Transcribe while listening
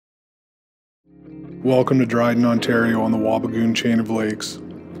Welcome to Dryden, Ontario on the Wabigoon Chain of Lakes.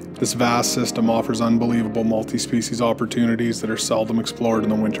 This vast system offers unbelievable multi-species opportunities that are seldom explored in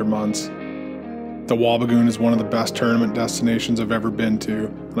the winter months. The Wabigoon is one of the best tournament destinations I've ever been to,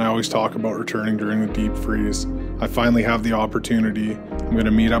 and I always talk about returning during the deep freeze. I finally have the opportunity. I'm going to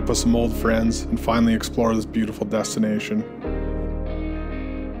meet up with some old friends and finally explore this beautiful destination.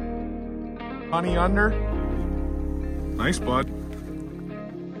 Honey under. Nice, bud.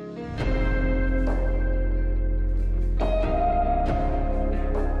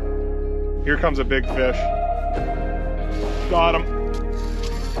 Here comes a big fish. Got him.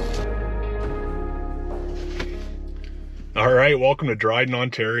 All right, welcome to Dryden,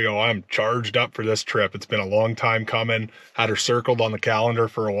 Ontario. I'm charged up for this trip. It's been a long time coming. Had her circled on the calendar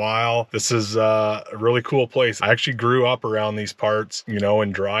for a while. This is a really cool place. I actually grew up around these parts, you know,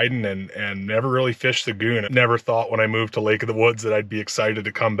 in Dryden and never really fished the goon. Never thought when I moved to Lake of the Woods that I'd be excited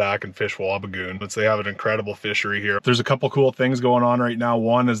to come back and fish Wabigoon. But they have an incredible fishery here. There's a couple cool things going on right now.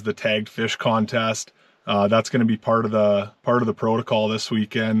 One is the tagged fish contest. That's going to be part of the protocol this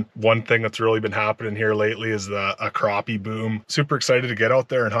weekend. One thing that's really been happening here lately is a crappie boom. Super excited to get out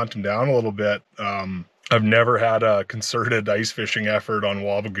there and hunt them down a little bit. I've never had a concerted ice fishing effort on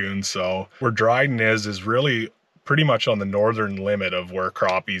Wabigoon, so where Dryden is really pretty much on the northern limit of where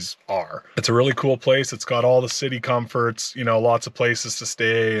crappies are. It's a really cool place. It's got all the city comforts, you know, lots of places to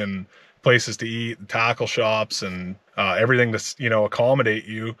stay and places to eat, and tackle shops, and everything to, you know, accommodate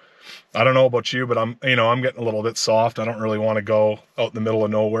you. I don't know about you, but I'm getting a little bit soft. I don't really want to go out in the middle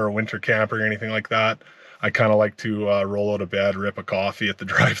of nowhere, winter camp or anything like that. I kind of like to roll out of bed, rip a coffee at the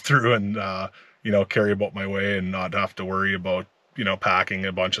drive-thru, and you know, carry about my way and not have to worry about, you know, packing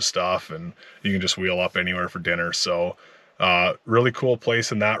a bunch of stuff, and you can just wheel up anywhere for dinner. So really cool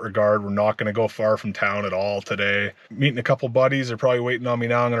place in that regard. We're not going to go far from town at all today. Meeting a couple buddies. They're probably waiting on me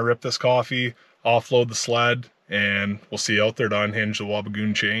now. I'm going to rip this coffee, offload the sled, and we'll see you out there to unhinge the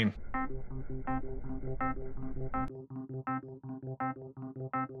Wabigoon chain.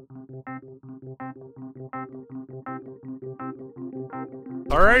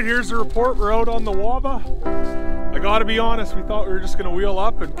 All right, here's the report. We're out on the Waba. I gotta be honest, we thought we were just gonna wheel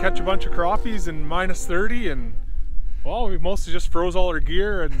up and catch a bunch of crappies in -30, and well, we mostly just froze all our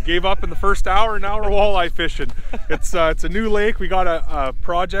gear and gave up in the first hour, and now we're walleye fishing. It's a new lake. We got a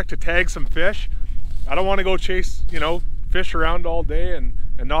project to tag some fish. I don't want to go chase, you know, fish around all day and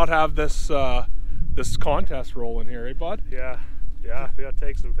not have this this contest rolling here, eh, bud? Yeah, we gotta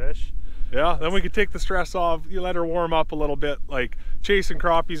take some fish. Yeah, then we could take the stress off. You let her warm up a little bit. Like chasing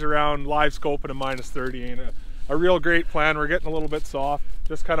crappies around live scoping at -30 ain't a real great plan. We're getting a little bit soft.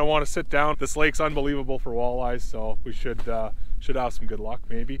 Just kind of want to sit down. This lake's unbelievable for walleyes, so we should have some good luck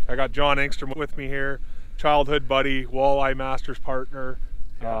maybe. I got John Engstrom with me here, childhood buddy, walleye masters partner.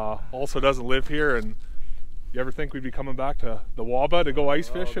 Also doesn't live here, and you ever think we'd be coming back to the Waba to go ice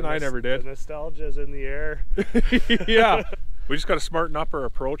fishing? I never did. The nostalgia's in the air. Yeah, we just got to smarten up our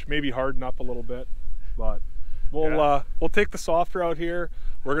approach, maybe harden up a little bit, but we'll take the soft route here.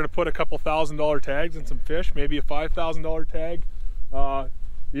 We're gonna put a couple $1,000 tags in some fish, maybe a $5,000 tag.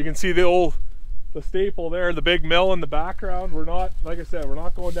 You can see the staple there, the big mill in the background. We're not, like I said, we're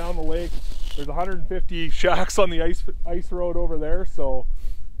not going down the lake. There's 150 shacks on the ice road over there, so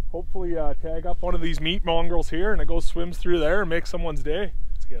hopefully tag up one of these meat mongrels here and it goes swims through there and makes someone's day.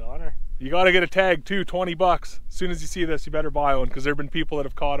 Let's get on her. You got to get a tag too, 20 bucks. As soon as you see this, you better buy one, because there have been people that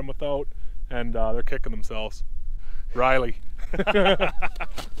have caught them without, and they're kicking themselves. Riley.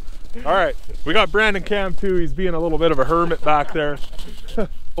 All right, we got Brandon Cam too. He's being a little bit of a hermit back there.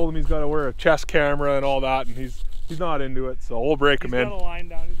 Told him he's got to wear a chest camera and all that, and he's not into it, so we'll break him in. He's got a line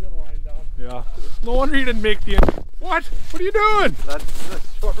down, he's got a line down. Yeah. No wonder he didn't make the end. What? What are you doing?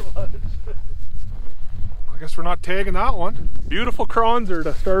 That's short lunge. I guess we're not tagging that one. Beautiful cronzer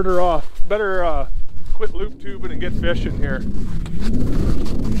to start her off. Better quit loop tubing and get fishing here.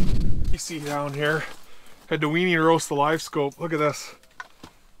 You see down here, had to weenie to roast the live scope. Look at this.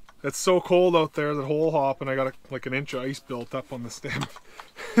 It's so cold out there that hole hopping. I got like an inch of ice built up on the stem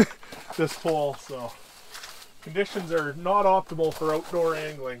this fall, so conditions are not optimal for outdoor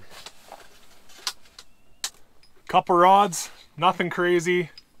angling. Couple rods, nothing crazy.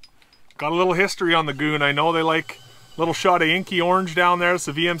 Got a little history on the goon. I know they like a little shot of inky orange down there. It's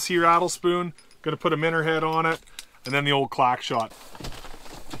a VMC rattle spoon. Gonna put a minnow head on it, and then the old clack shot.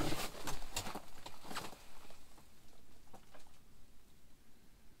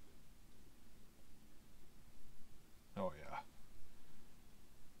 Oh yeah.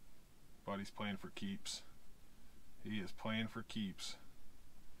 Buddy's playing for keeps. He is playing for keeps.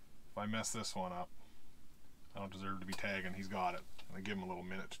 If I mess this one up, I don't deserve to be tagging. He's got it. I give him a little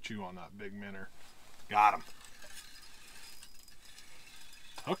minute to chew on that big minnow. Got him.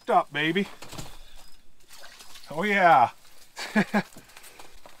 Hooked up, baby. Oh yeah. Look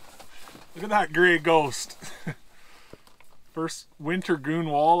at that gray ghost. First winter goon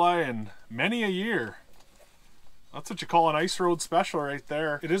walleye in many a year. That's what you call an ice road special right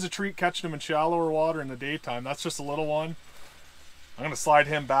there. It is a treat catching him in shallower water in the daytime. That's just a little one. I'm gonna slide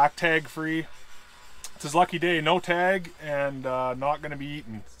him back tag free. It's his lucky day, no tag and not gonna be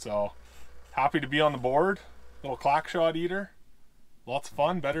eaten. So happy to be on the board. Little clack shot eater. Lots of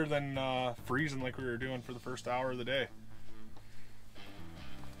fun, better than freezing like we were doing for the first hour of the day.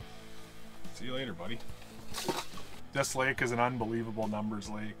 See you later, buddy. This lake is an unbelievable numbers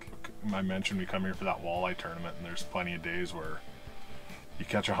lake. I mentioned we come here for that walleye tournament, and there's plenty of days where you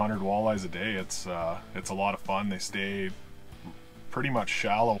catch 100 walleyes a day. It's a lot of fun. They stay pretty much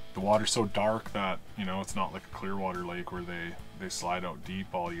shallow. The water's so dark that, you know, it's not like a clear water lake where they slide out deep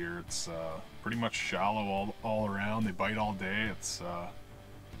all year. It's pretty much shallow all around. They bite all day. It's a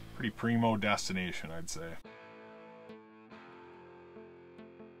pretty primo destination, I'd say.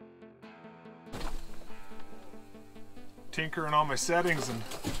 Tinkering on my settings and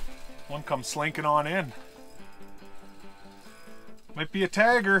one comes slinking on in. Might be a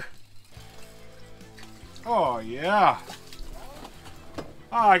tagger. Oh yeah.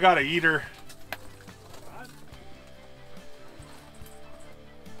 Oh, I got a eater.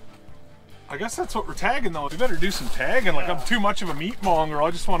 I guess that's what we're tagging though. We better do some tagging. Like, I'm too much of a meat monger.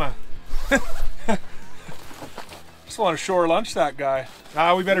 I just want to shore lunch that guy.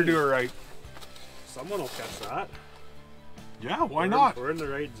 Nah, we better do it right. Someone will catch that. Yeah, why not? We're in the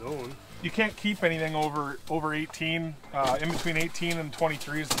right zone. You can't keep anything over 18. In between 18 and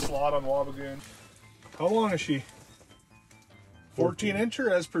 23 is the slot on Wabigoon. How long is she? 14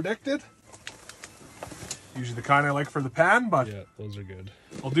 incher as predicted. Usually the kind I like for the pan, but yeah, those are good.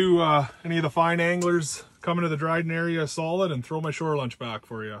 I'll do any of the fine anglers coming to the Dryden area solid and throw my shore lunch back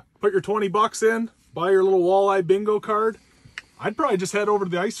for you. Put your 20 bucks in, buy your little walleye bingo card. I'd probably just head over to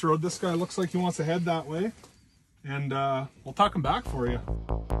the ice road. This guy looks like he wants to head that way. And we'll tuck him back for you.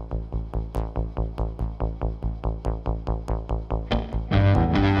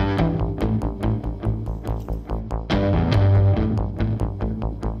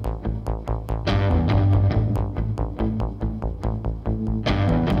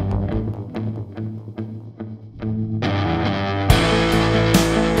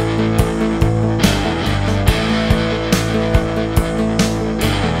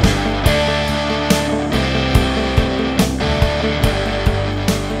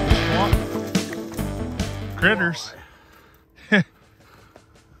 Critters.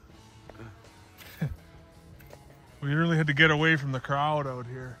 We really had to get away from the crowd out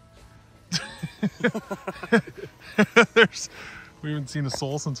here. We haven't seen a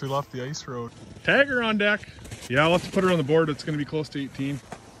soul since we left the ice road. Tagger on deck. Yeah, I'll have to put her on the board. It's going to be close to 18.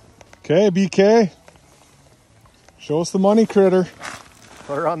 Okay, BK. Show us the money, critter.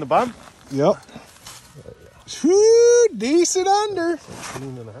 Put her on the bump. Yep. Whoo, decent under.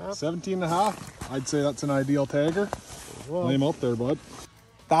 17 and a half. 17 and a half. I'd say that's an ideal tagger. Well, Lay him out there, bud.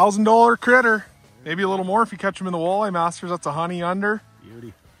 $1,000 critter. Maybe a little more if you catch him in the Walleye Masters. That's a honey under.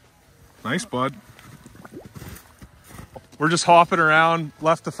 beauty. Nice, bud. We're just hopping around.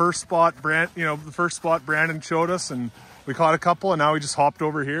 Left the first spot, the first spot Brandon showed us, and we caught a couple, and now we just hopped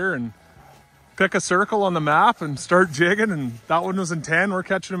over here and pick a circle on the map and start jigging. And that one was in 10. We're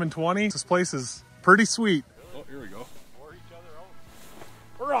catching them in 20. This place is pretty sweet. Oh, here we go.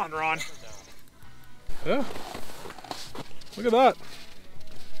 We're on, Ron. Yeah. Look at that.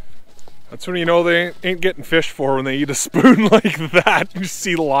 That's when you know they ain't getting fished for, when they eat a spoon like that. You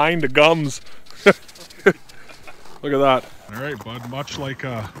see the line to gums. Look at that. All right, bud. Much like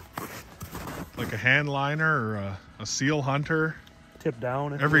a hand liner or a seal hunter. Tip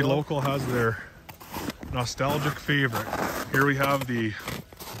down. Every local has their nostalgic favorite. Here we have the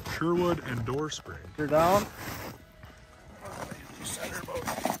Sherwood and Door Spring. You're down.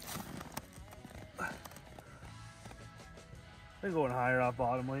 Been going higher off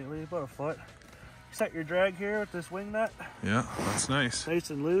bottom lately, about a foot. Set your drag here with this wing net. Yeah, that's nice.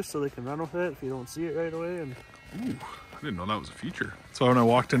 Nice and loose so they can run with it if you don't see it right away. And ooh, I didn't know that was a feature. So when I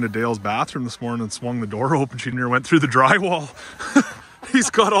walked into Dale's bathroom this morning and swung the door open, she near went through the drywall.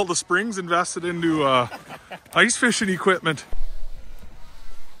 He's got all the springs invested into ice fishing equipment.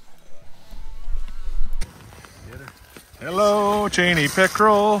 Hello, Cheney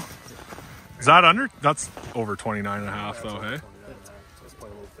pickerel. Is that under? That's over 29 and a half though, hey? that's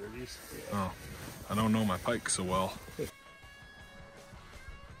probably low 30s. Oh, I don't know my pike so well.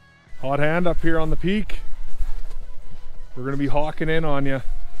 Hot hand up here on the peak. We're gonna be hawking in on you.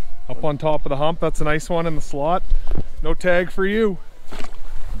 Up on top of the hump, that's a nice one in the slot. No tag for you.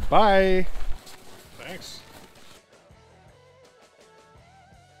 Bye. Thanks.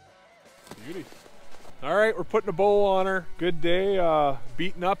 Beauty. All right, we're putting a bow on her. Good day,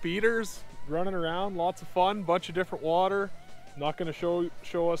 beating up eaters, running around, lots of fun, bunch of different water. Not gonna show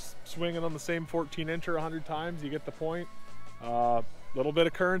us swinging on the same 14-incher 100 times, you get the point. Little bit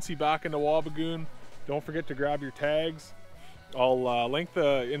of currency back into Wabigoon. Don't forget to grab your tags. I'll link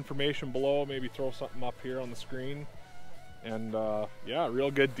the information below, maybe throw something up here on the screen. And yeah,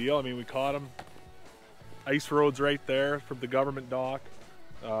 real good deal. I mean, we caught them. Ice roads right there from the government dock.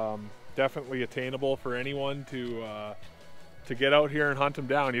 Definitely attainable for anyone to get out here and hunt them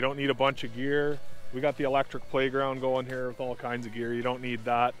down. You don't need a bunch of gear. We got the electric playground going here with all kinds of gear. You don't need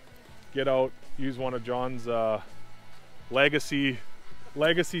that. Get out, use one of John's legacy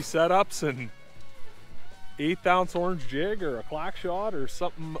setups and 1/8 ounce orange jig or a clack shot or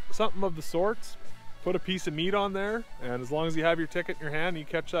something of the sorts. Put a piece of meat on there, and as long as you have your ticket in your hand and you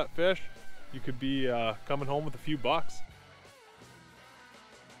catch that fish, you could be coming home with a few bucks.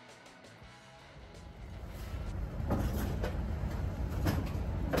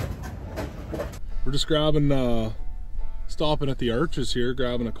 We're just grabbing, stopping at the Arches here,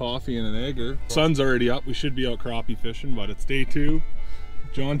 grabbing a coffee and an egger. Sun's already up, we should be out crappie fishing, but it's day 2.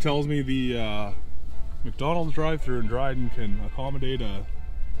 John tells me the McDonald's drive-thru in Dryden can accommodate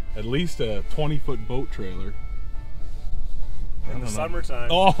at least a 20-foot boat trailer. In the summertime.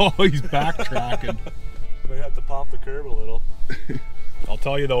 Oh, he's backtracking. We have to pop the curb a little. I'll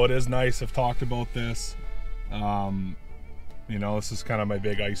tell you though, it is nice. I've talked about this. You know, this is kind of my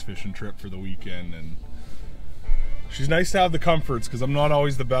big ice fishing trip for the weekend, and she's nice to have the comforts because I'm not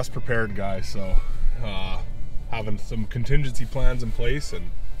always the best prepared guy. So having some contingency plans in place,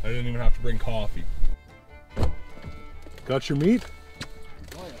 and I didn't even have to bring coffee. Got your meat?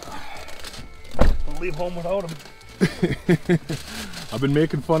 Oh yeah. Don't leave home without them. I've been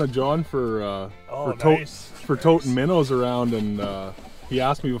making fun of John for toting minnows around, and he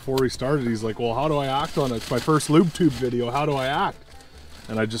asked me before we started, he's like, well, how do I act on it? It's my first lube tube video, how do I act?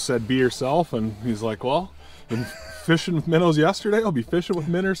 And I just said, be yourself, and he's like, well, been fishing with minnows yesterday, I'll be fishing with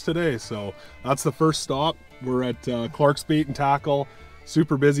minnows today. So that's the first stop. We're at Clark's Bait and Tackle.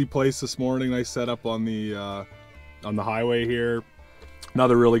 Super busy place this morning. Nice setup on the highway here.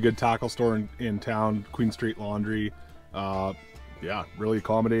 Another really good tackle store in town, Queen Street Laundry. Yeah, really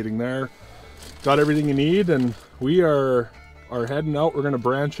accommodating there. Got everything you need, and we are heading out. We're gonna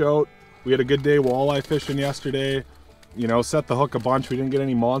branch out. We had a good day walleye fishing yesterday. You know, set the hook a bunch. We didn't get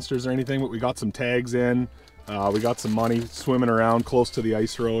any monsters or anything, but we got some tags in. We got some money swimming around close to the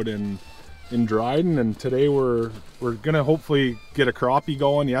ice road in Dryden, and today we're gonna hopefully get a crappie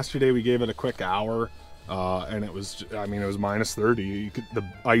going. Yesterday we gave it a quick hour, and it was, I mean, it was minus 30. The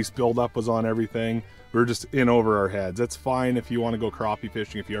ice buildup was on everything. We were just in over our heads. It's fine if you want to go crappie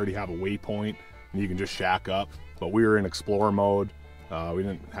fishing if you already have a waypoint and you can just shack up. But we were in explore mode. We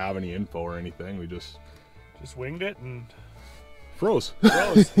didn't have any info or anything. We just winged it and froze.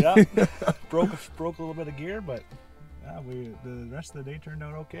 Yeah. broke a little bit of gear, but yeah, the rest of the day turned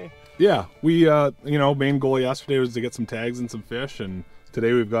out okay. Yeah, we you know, main goal yesterday was to get some tags and some fish, and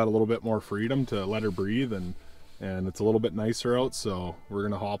today we've got a little bit more freedom to let her breathe, and it's a little bit nicer out, so we're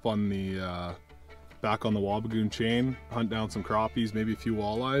gonna hop on the back on the Wabigoon chain, hunt down some crappies, maybe a few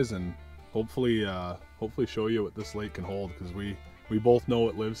walleyes, and hopefully show you what this lake can hold, because we both know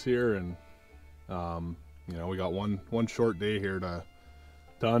it lives here, and you know, we got one short day here to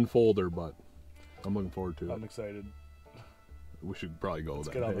unfold her, but I'm looking forward to it. I'm excited. We should probably go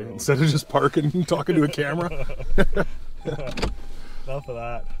then, hey? Instead of just parking and talking to a camera. Enough of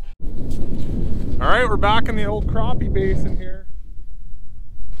that. All right, we're back in the old crappie basin here.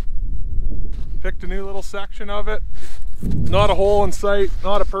 Picked a new little section of it. Not a hole in sight,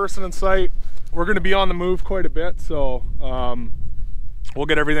 not a person in sight. We're gonna be on the move quite a bit, so we'll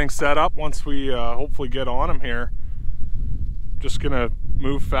get everything set up once we hopefully get on them here. Just gonna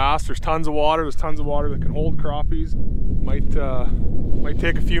move fast. There's tons of water. There's tons of water that can hold crappies. Might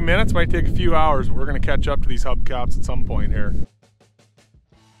take a few minutes, might take a few hours, but we're gonna catch up to these hubcaps at some point here.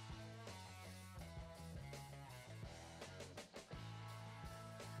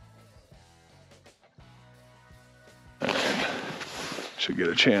 Should get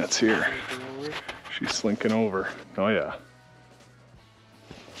a chance here. She's slinking over. Oh yeah.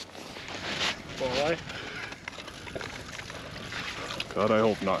 Walleye? God, I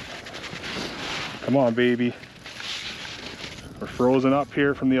hope not. Come on, baby. We're frozen up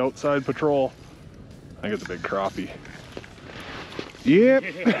here from the outside patrol. I think it's a big crappie. Yep.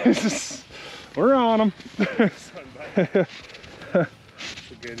 We're on them. The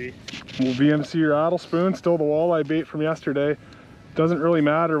goodie. Little VMC rattle spoon, still the walleye bait from yesterday. Doesn't really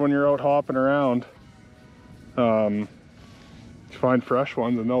matter when you're out hopping around. You find fresh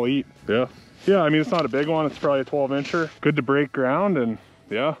ones and they'll eat. Yeah. Yeah, I mean, it's not a big one. It's probably a 12-incher. Good to break ground, and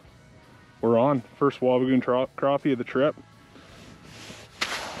yeah, we're on. First Wabigoon crappie of the trip.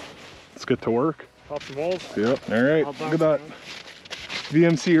 Let's get to work. Pop some holes. Yep. All right. Look at that.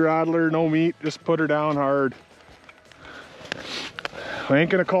 VMC rattler, no meat. Just put her down hard. I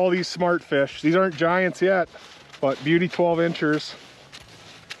ain't gonna call these smart fish. These aren't giants yet, but beauty 12-inchers.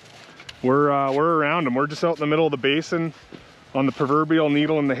 We're around them. We're just out in the middle of the basin on the proverbial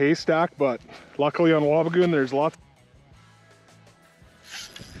needle in the haystack, but luckily on Wabigoon there's lots.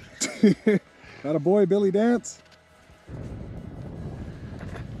 Got a boy, Billy Dance.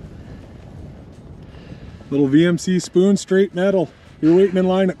 Little VMC spoon, straight metal. You're waiting in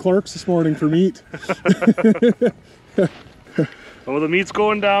line at Clark's this morning for meat. Oh, the meat's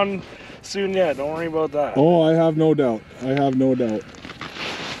going down soon yet. Don't worry about that. Oh, I have no doubt. I have no doubt.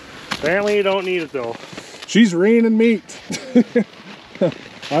 Apparently you don't need it though. She's raining meat.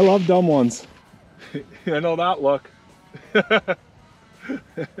 I love dumb ones. I know that look.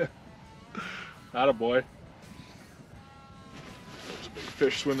 Attaboy. There's a big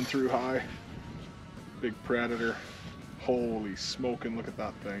fish swimming through high. Big predator. Holy smoking, look at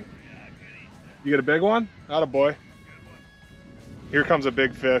that thing. You get a big one? Attaboy. Here comes a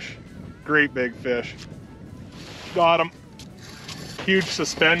big fish. Great big fish. Got him. Huge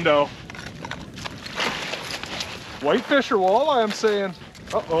suspendo. Whitefish or walleye, I'm saying.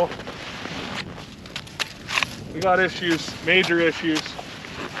 Uh-oh. We got issues, major issues.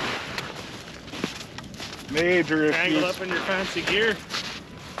 Major issues. Tangled up in your fancy gear.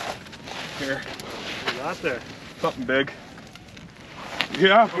 Here. What you got there? Something big.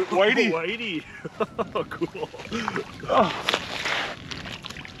 Yeah, whitey. Whitey. Oh, cool. Oh.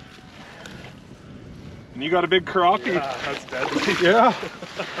 And you got a big crappie. Yeah, that's deadly. Yeah.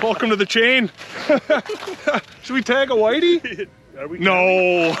 Welcome to the chain. Should we tag a whitey?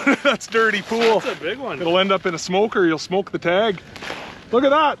 No, that's dirty pool. That's a big one. It'll end up in a smoker. You'll smoke the tag. Look at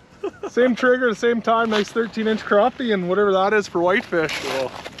that. Same trigger, the same time. Nice 13-inch crappie and whatever that is for whitefish.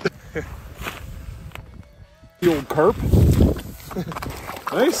 Cool. The old carp.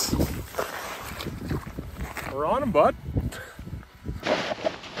 Nice. We're on him, bud.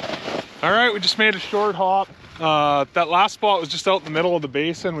 All right, we just made a short hop. That last spot was just out in the middle of the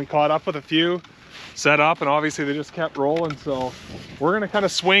basin. We caught up with a few, set up, and obviously they just kept rolling. So we're gonna kind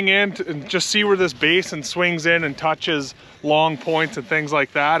of swing in and just see where this basin swings in and touches long points and things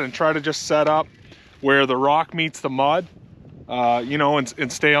like that, and try to just set up where the rock meets the mud, you know,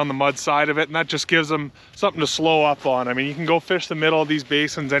 and stay on the mud side of it. And that just gives them something to slow up on. I mean, you can go fish the middle of these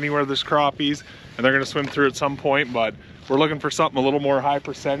basins anywhere there's crappies, and they're gonna swim through at some point, but we're looking for something a little more high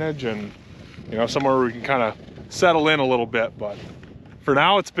percentage and, you know, somewhere where we can kind of settle in a little bit. But for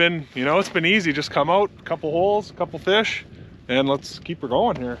now, it's been, you know, it's been easy. Just come out, a couple holes, a couple fish, and let's keep her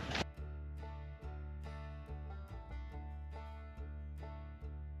going here.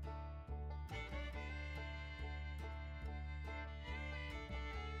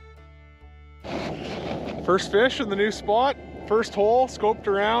 First fish in the new spot, first hole, scoped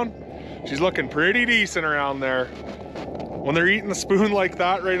around. She's looking pretty decent around there. When they're eating the spoon like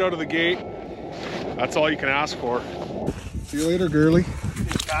that right out of the gate, that's all you can ask for. See you later, girly.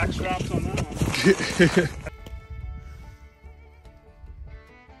 Back straps on that one.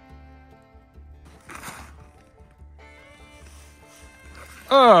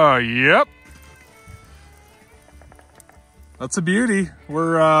 Oh, yep. That's a beauty.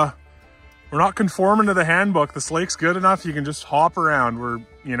 We're not conforming to the handbook. This lake's good enough. You can just hop around. We're,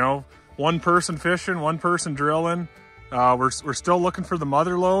 you know, one person fishing, one person drilling. We're still looking for the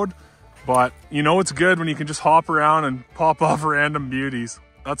mother lode, but you know it's good when you can just hop around and pop off random beauties.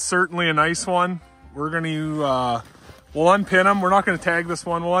 That's certainly a nice one. We're gonna we'll unpin them. We're not gonna tag this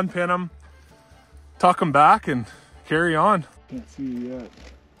one. We'll unpin them, tuck them back, and carry on. Can't see you yet.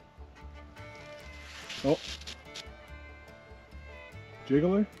 Oh,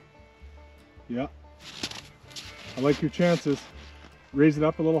 jiggler. Yeah, I like your chances. Raise it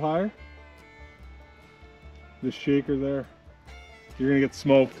up a little higher. This shaker there, you're gonna get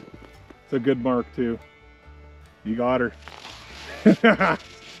smoked. It's a good mark too. You got her.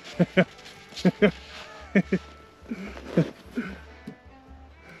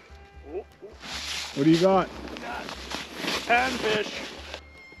 What do you got? Panfish.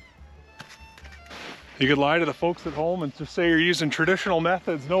 You could lie to the folks at home and just say you're using traditional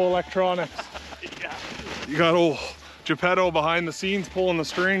methods, no electronics. Yeah. You got old Geppetto behind the scenes pulling the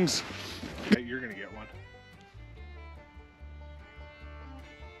strings. Okay, you're gonna get one.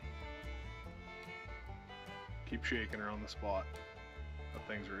 Keep shaking her on the spot. That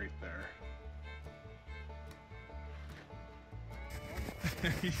thing's right there.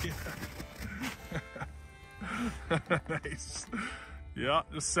 Nice. Yeah,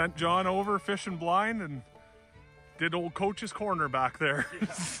 just sent John over fishing blind and did old Coach's corner back there. Yeah.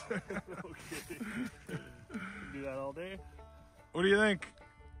 Okay. Do that all day. What do you think?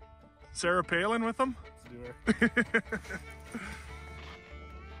 Sarah Palin with him? Let's do her.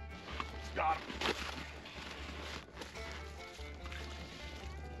 Got him.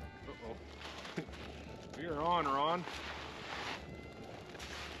 Uh-oh. You're on, Ron.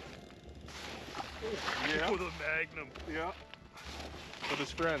 Yeah. With a magnum. Yeah. With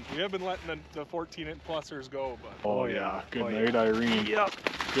his friends. We have been letting the 14-inch plusers go, but. Oh yeah. Good night, Irene. Yep.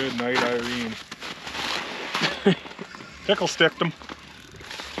 Good night, Irene. Tickle sticked him.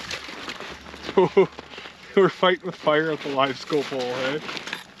 We're fighting with fire at the live scope hole, hey?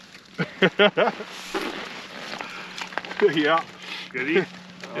 Yeah. Goodie?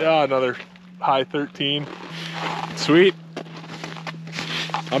 Yeah, another high 13. Sweet.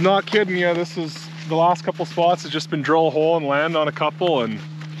 I'm not kidding you. This is the last couple spots has just been drill a hole and land on a couple, and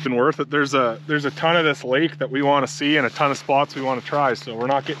it's been worth it. There's a ton of this lake that we want to see and a ton of spots we want to try, so we're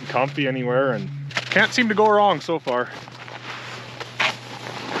not getting comfy anywhere and can't seem to go wrong so far.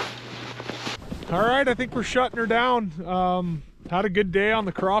 All right, I think we're shutting her down. Had a good day on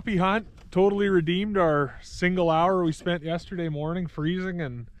the crappie hunt. Totally redeemed our single hour we spent yesterday morning freezing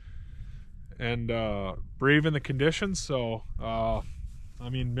and braving the conditions. So, I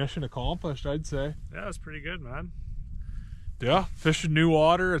mean, mission accomplished, I'd say. Yeah, it's pretty good, man. Yeah, fishing new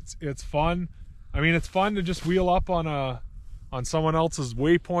water. It's fun. I mean, it's fun to just wheel up on someone else's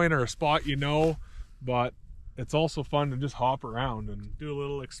waypoint or a spot you know, but it's also fun to just hop around and do a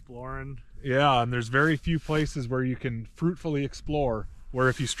little exploring. Yeah, and there's very few places where you can fruitfully explore, where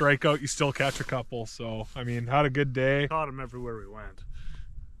if you strike out, you still catch a couple. So, I mean, had a good day. Caught them everywhere we went.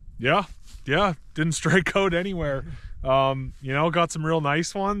 Yeah, didn't strike out anywhere. You know, got some real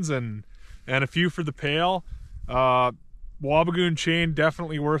nice ones and a few for the pail. Wabigoon Chain,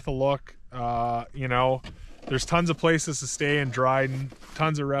 definitely worth a look. You know, there's tons of places to stay in Dryden,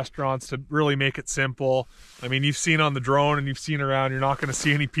 tons of restaurants to really make it simple. I mean, you've seen on the drone and you've seen around, you're not going to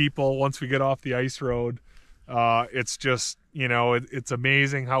see any people once we get off the ice road. It's just, you know, it's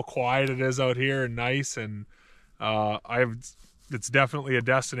amazing how quiet it is out here and nice. And it's definitely a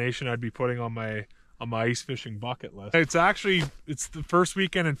destination I'd be putting on my ice fishing bucket list. It's the first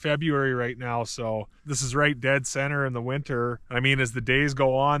weekend in February right now, so this is right dead center in the winter. I mean, as the days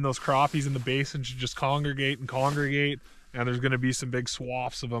go on, those crappies in the basin should just congregate, and there's going to be some big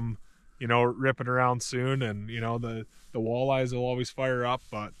swaths of them, you know, ripping around soon. And you know, the walleyes will always fire up,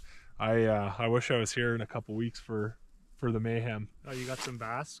 but I wish I was here in a couple weeks for the mayhem. Oh, you got some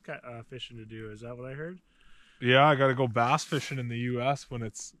bass fishing to do, is that what I heard? Yeah, I got to go bass fishing in the U.S. when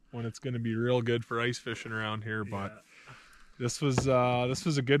it's going to be real good for ice fishing around here. But this was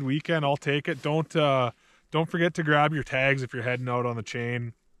a good weekend. I'll take it. Don't forget to grab your tags if you're heading out on the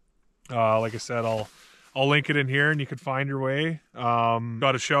chain. Like I said, I'll link it in here and you can find your way.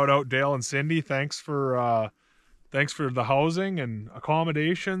 Got to shout out Dale and Cindy. Thanks for the housing and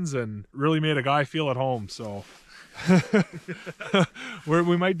accommodations, and really made a guy feel at home. So.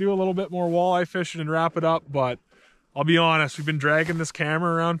 We might do a little bit more walleye fishing and wrap it up, but I'll be honest, we've been dragging this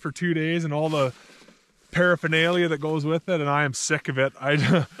camera around for 2 days and all the paraphernalia that goes with it, and I am sick of it.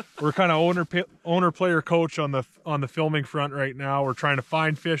 We're kind of owner player coach on the filming front right now. We're trying to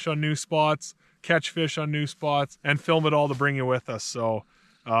find fish on new spots, catch fish on new spots, and film it all to bring you with us. So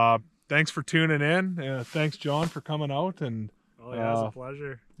thanks for tuning in. Thanks, John, for coming out. And oh yeah, it's a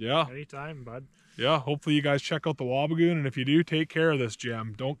pleasure. Yeah, anytime, bud. Yeah, hopefully you guys check out the Wabigoon, and if you do, take care of this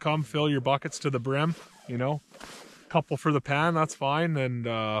gem. Don't come fill your buckets to the brim, you know. Couple for the pan, that's fine, and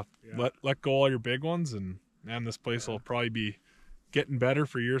let go all your big ones, and man, this place will probably be getting better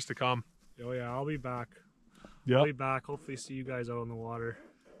for years to come. Oh yeah, I'll be back. Yeah, I'll be back. Hopefully see you guys out on the water.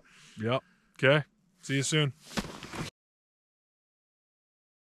 Yep. Okay. See you soon.